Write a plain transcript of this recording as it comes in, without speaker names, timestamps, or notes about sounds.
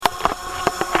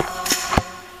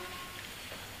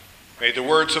May the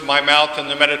words of my mouth and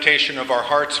the meditation of our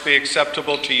hearts be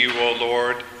acceptable to you, O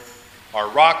Lord, our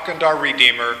rock and our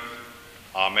redeemer.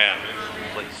 Amen.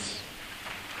 Please.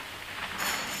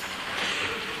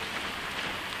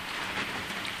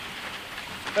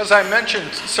 As I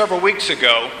mentioned several weeks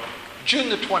ago, June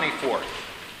the 24th,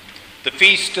 the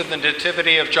feast of the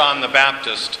Nativity of John the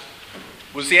Baptist,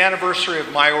 was the anniversary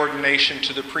of my ordination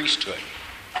to the priesthood.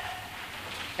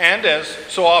 And as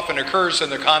so often occurs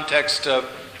in the context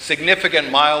of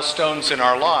significant milestones in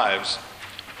our lives,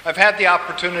 I've had the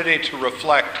opportunity to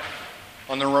reflect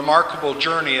on the remarkable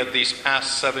journey of these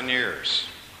past 7 years.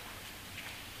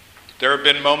 There have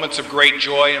been moments of great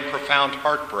joy and profound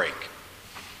heartbreak.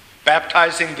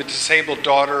 Baptizing the disabled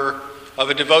daughter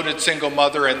of a devoted single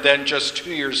mother, and then just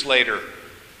 2 years later,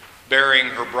 burying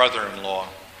her brother-in-law,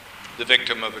 the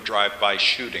victim of a drive-by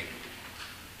shooting.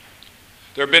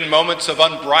 There have been moments of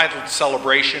unbridled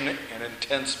celebration and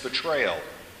intense betrayal.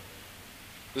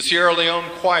 The Sierra Leone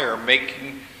choir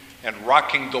making and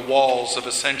rocking the walls of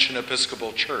Ascension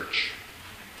Episcopal Church,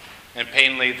 and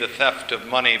painfully the theft of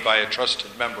money by a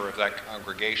trusted member of that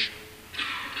congregation.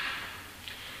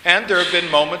 And there have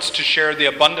been moments to share the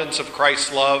abundance of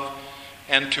Christ's love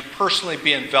and to personally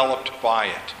be enveloped by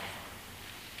it.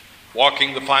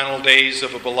 Walking the final days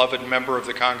of a beloved member of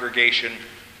the congregation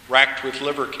racked with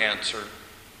liver cancer,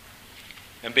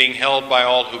 and being held by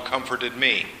all who comforted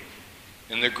me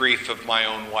in the grief of my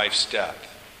own wife's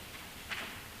death.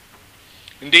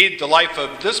 Indeed, the life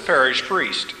of this parish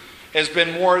priest has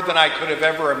been more than I could have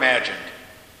ever imagined.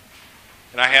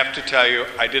 And I have to tell you,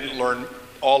 I didn't learn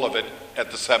all of it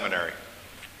at the seminary.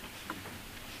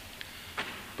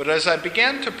 But as I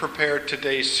began to prepare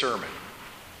today's sermon,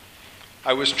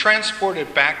 I was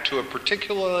transported back to a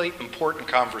particularly important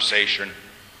conversation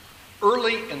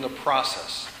early in the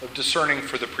process of discerning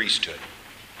for the priesthood.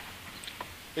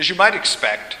 As you might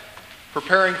expect,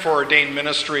 preparing for ordained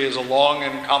ministry is a long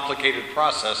and complicated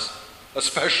process,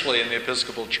 especially in the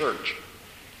Episcopal Church.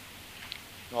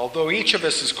 Although each of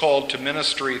us is called to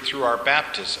ministry through our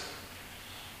baptism,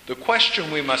 the question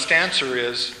we must answer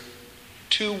is,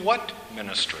 to what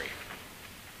ministry?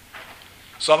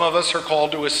 Some of us are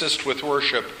called to assist with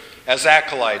worship as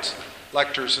acolytes,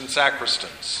 lectors, and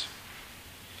sacristans.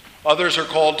 Others are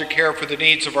called to care for the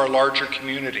needs of our larger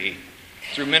community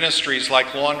through ministries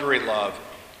like Laundry Love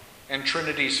and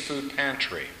Trinity's Food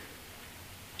Pantry.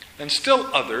 And still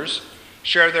others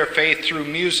share their faith through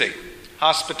music,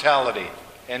 hospitality,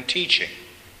 and teaching.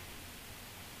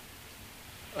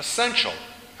 Essential,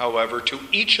 however, to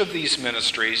each of these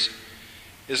ministries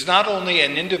is not only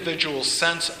an individual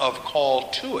sense of call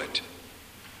to it,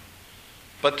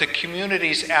 but the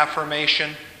community's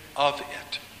affirmation of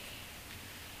it.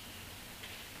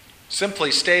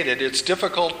 Simply stated, it's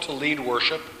difficult to lead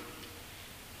worship,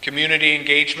 community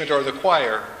engagement, or the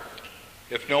choir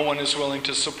if no one is willing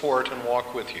to support and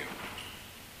walk with you.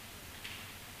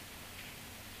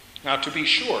 Now, to be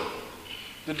sure,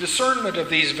 the discernment of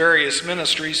these various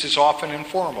ministries is often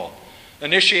informal,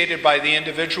 initiated by the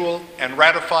individual and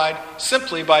ratified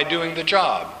simply by doing the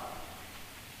job.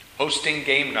 Hosting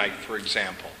game night, for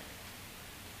example.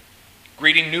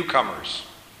 Greeting newcomers.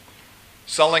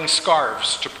 Selling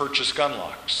scarves to purchase gun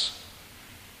locks.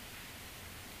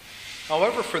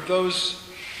 However, for those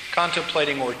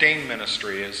contemplating ordained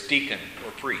ministry as deacon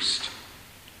or priest,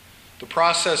 the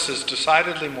process is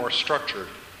decidedly more structured,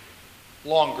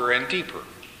 longer, and deeper.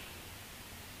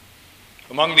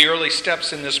 Among the early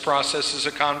steps in this process is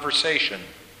a conversation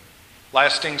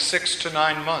lasting 6 to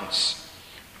 9 months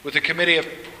with a committee of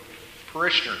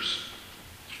parishioners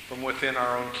from within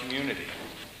our own community.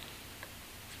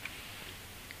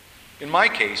 In my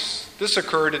case, this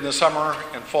occurred in the summer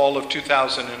and fall of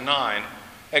 2009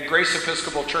 at Grace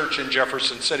Episcopal Church in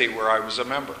Jefferson City, where I was a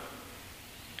member.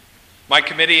 My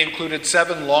committee included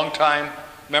 7 longtime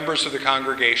members of the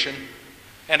congregation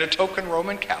and a token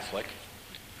Roman Catholic,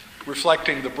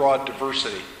 reflecting the broad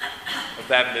diversity of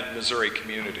that mid-Missouri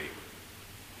community.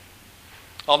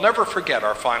 I'll never forget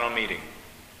our final meeting,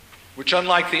 which,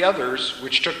 unlike the others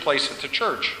which took place at the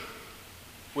church,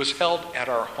 was held at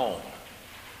our home.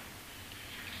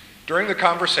 During the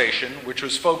conversation, which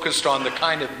was focused on the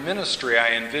kind of ministry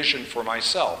I envisioned for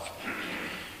myself,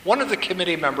 one of the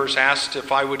committee members asked if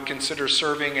I would consider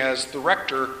serving as the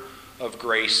rector of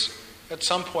Grace at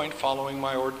some point following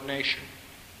my ordination.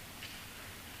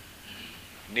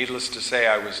 Needless to say,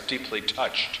 I was deeply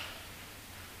touched,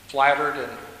 flattered,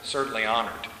 and certainly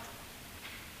honored.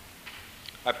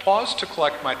 I paused to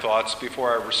collect my thoughts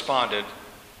before I responded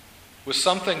with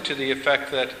something to the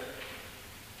effect that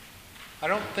I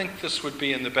don't think this would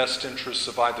be in the best interests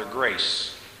of either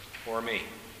Grace or me.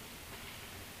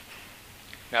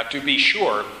 Now, to be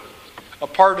sure, a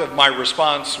part of my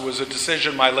response was a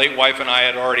decision my late wife and I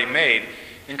had already made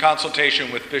in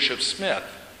consultation with Bishop Smith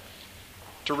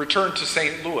to return to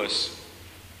St. Louis,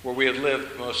 where we had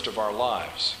lived most of our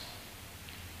lives.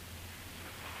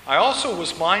 I also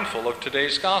was mindful of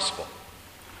today's gospel,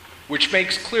 which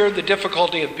makes clear the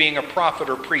difficulty of being a prophet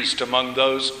or priest among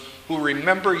those who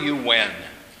remember you when.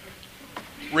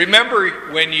 Remember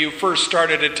when you first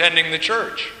started attending the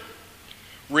church.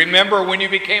 Remember when you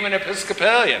became an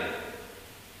Episcopalian.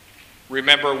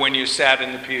 Remember when you sat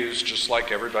in the pews just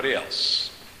like everybody else.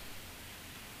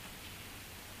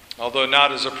 Although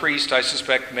not as a priest, I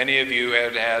suspect many of you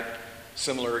had had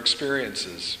similar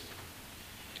experiences.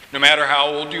 No matter how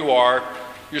old you are,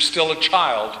 you're still a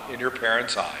child in your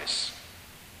parents' eyes.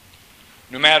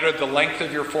 No matter the length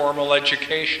of your formal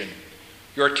education,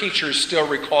 your teachers still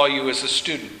recall you as a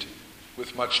student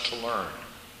with much to learn.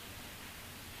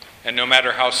 And no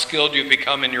matter how skilled you've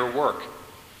become in your work,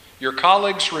 your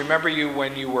colleagues remember you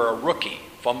when you were a rookie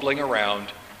fumbling around,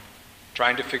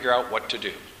 trying to figure out what to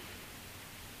do.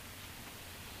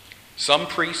 Some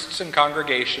priests and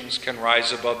congregations can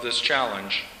rise above this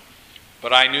challenge,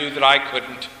 but I knew that I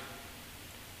couldn't,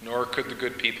 nor could the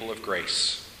good people of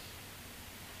grace.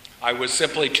 I was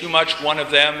simply too much one of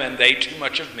them and they too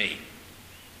much of me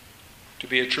to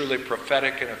be a truly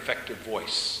prophetic and effective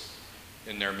voice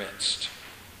in their midst.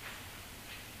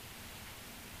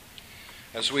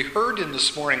 As we heard in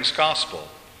this morning's gospel,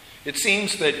 it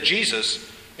seems that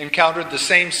Jesus encountered the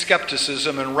same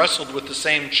skepticism and wrestled with the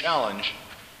same challenge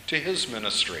to his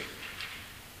ministry.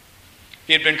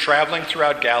 He had been traveling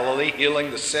throughout Galilee, healing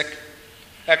the sick,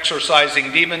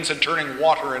 exorcising demons, and turning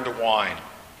water into wine.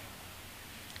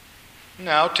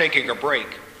 Now, taking a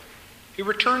break, he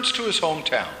returns to his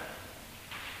hometown,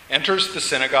 enters the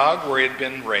synagogue where he had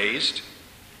been raised,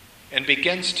 and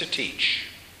begins to teach.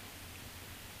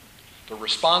 The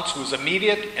response was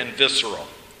immediate and visceral.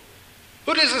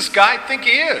 Who does this guy think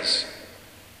he is?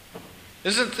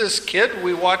 Isn't this kid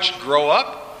we watched grow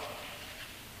up?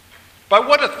 By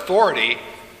what authority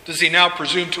does he now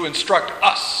presume to instruct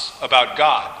us about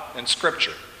God and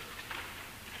Scripture?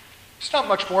 He's not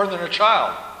much more than a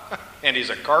child, and he's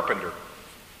a carpenter.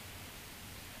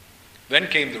 Then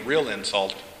came the real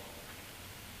insult.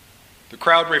 The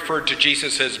crowd referred to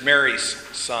Jesus as Mary's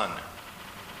son,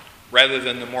 rather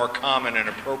than the more common and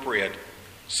appropriate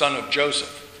son of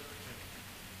Joseph.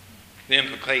 The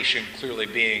implication clearly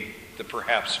being that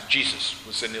perhaps Jesus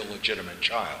was an illegitimate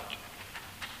child.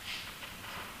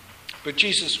 But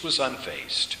Jesus was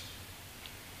unfazed.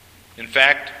 In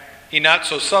fact, he not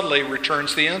so subtly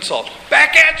returns the insult.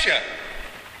 Back at you!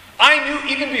 I knew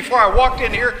even before I walked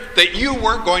in here that you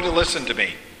weren't going to listen to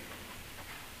me.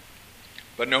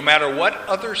 But no matter what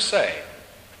others say,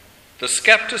 the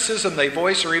skepticism they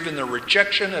voice or even the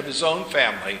rejection of his own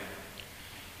family,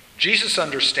 Jesus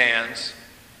understands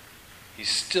he's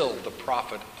still the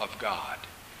prophet of God.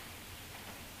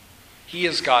 He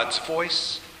is God's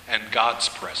voice and God's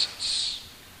presence.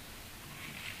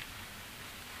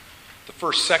 The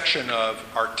first section of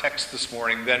our text this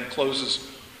morning then closes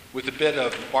with a bit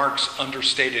of Mark's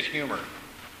understated humor.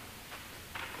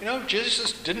 You know,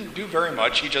 Jesus didn't do very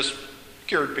much. He just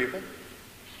cured people,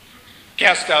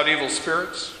 cast out evil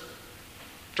spirits,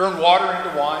 turned water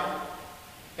into wine,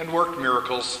 and worked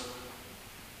miracles.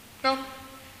 No,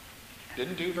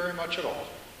 didn't do very much at all.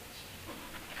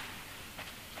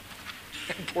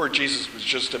 And poor Jesus was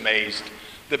just amazed.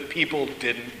 The people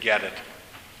didn't get it.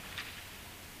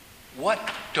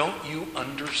 What don't you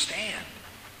understand?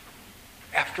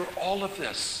 After all of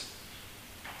this,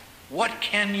 what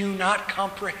can you not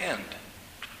comprehend?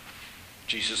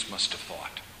 Jesus must have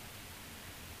thought.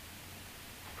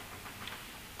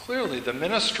 Clearly, the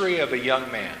ministry of a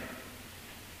young man,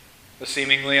 a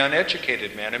seemingly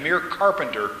uneducated man, a mere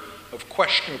carpenter of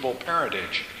questionable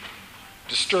parentage,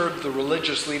 disturbed the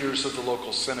religious leaders of the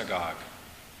local synagogue.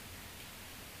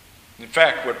 In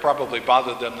fact, what probably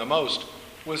bothered them the most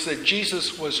was that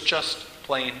Jesus was just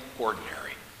plain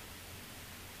ordinary.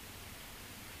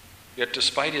 Yet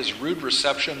despite his rude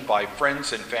reception by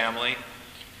friends and family,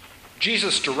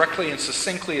 Jesus directly and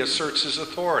succinctly asserts his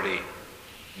authority,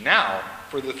 now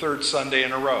for the third Sunday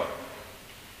in a row.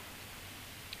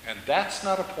 And that's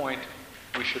not a point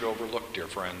we should overlook, dear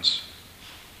friends.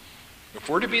 If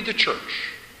we're to be the church,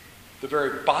 the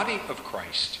very body of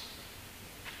Christ,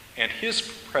 and his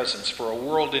presence for a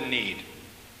world in need,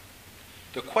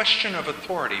 the question of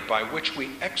authority by which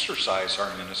we exercise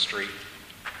our ministry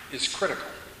is critical,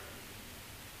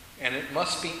 and it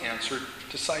must be answered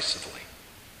decisively.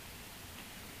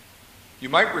 You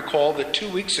might recall that 2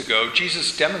 weeks ago,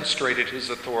 Jesus demonstrated his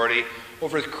authority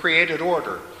over the created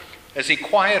order as he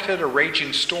quieted a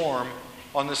raging storm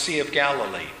on the Sea of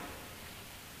Galilee.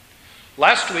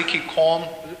 Last week, he calmed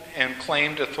and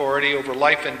claimed authority over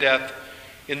life and death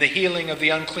in the healing of the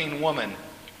unclean woman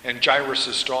and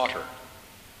Jairus' daughter.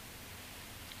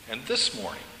 And this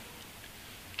morning,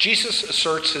 Jesus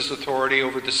asserts his authority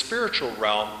over the spiritual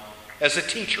realm as a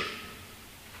teacher,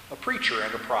 a preacher,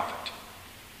 and a prophet.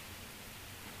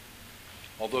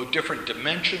 Although different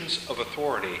dimensions of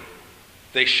authority,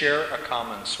 they share a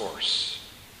common source.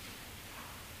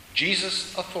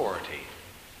 Jesus' authority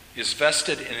is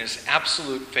vested in his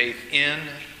absolute faith in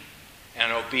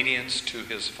and obedience to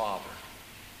his Father.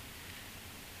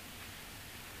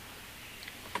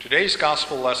 Today's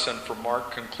gospel lesson from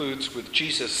Mark concludes with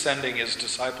Jesus sending his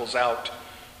disciples out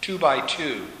 2 by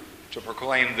 2 to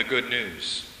proclaim the good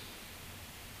news.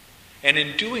 And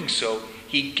in doing so,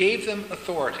 he gave them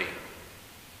authority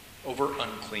over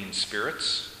unclean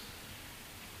spirits.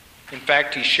 In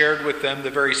fact, he shared with them the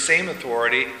very same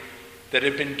authority that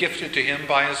had been gifted to him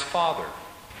by his Father.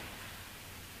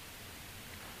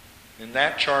 In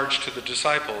that charge to the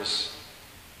disciples,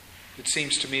 it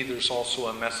seems to me there's also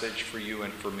a message for you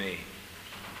and for me.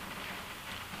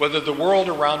 Whether the world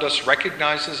around us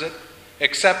recognizes it,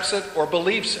 accepts it, or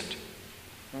believes it,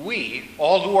 we,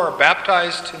 all who are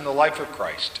baptized in the life of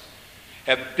Christ,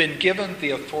 have been given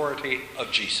the authority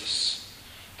of Jesus,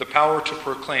 the power to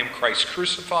proclaim Christ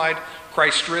crucified,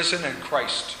 Christ risen, and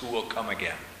Christ who will come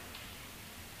again.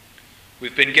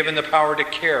 We've been given the power to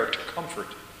care, to comfort,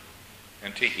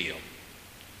 and to heal.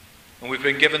 And we've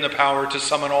been given the power to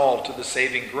summon all to the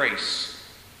saving grace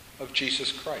of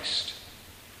Jesus Christ.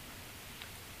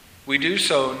 We do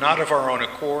so not of our own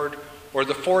accord or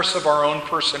the force of our own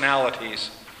personalities,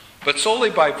 but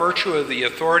solely by virtue of the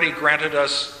authority granted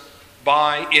us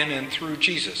by, in, and through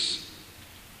Jesus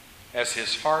as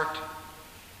his heart,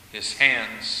 his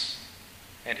hands,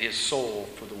 and his soul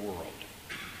for the world.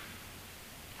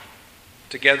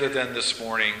 Together then this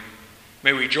morning,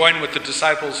 may we join with the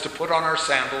disciples to put on our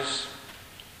sandals,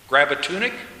 grab a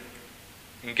tunic,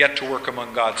 and get to work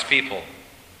among God's people,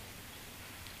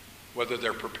 whether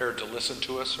they're prepared to listen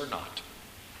to us or not.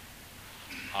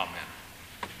 Amen.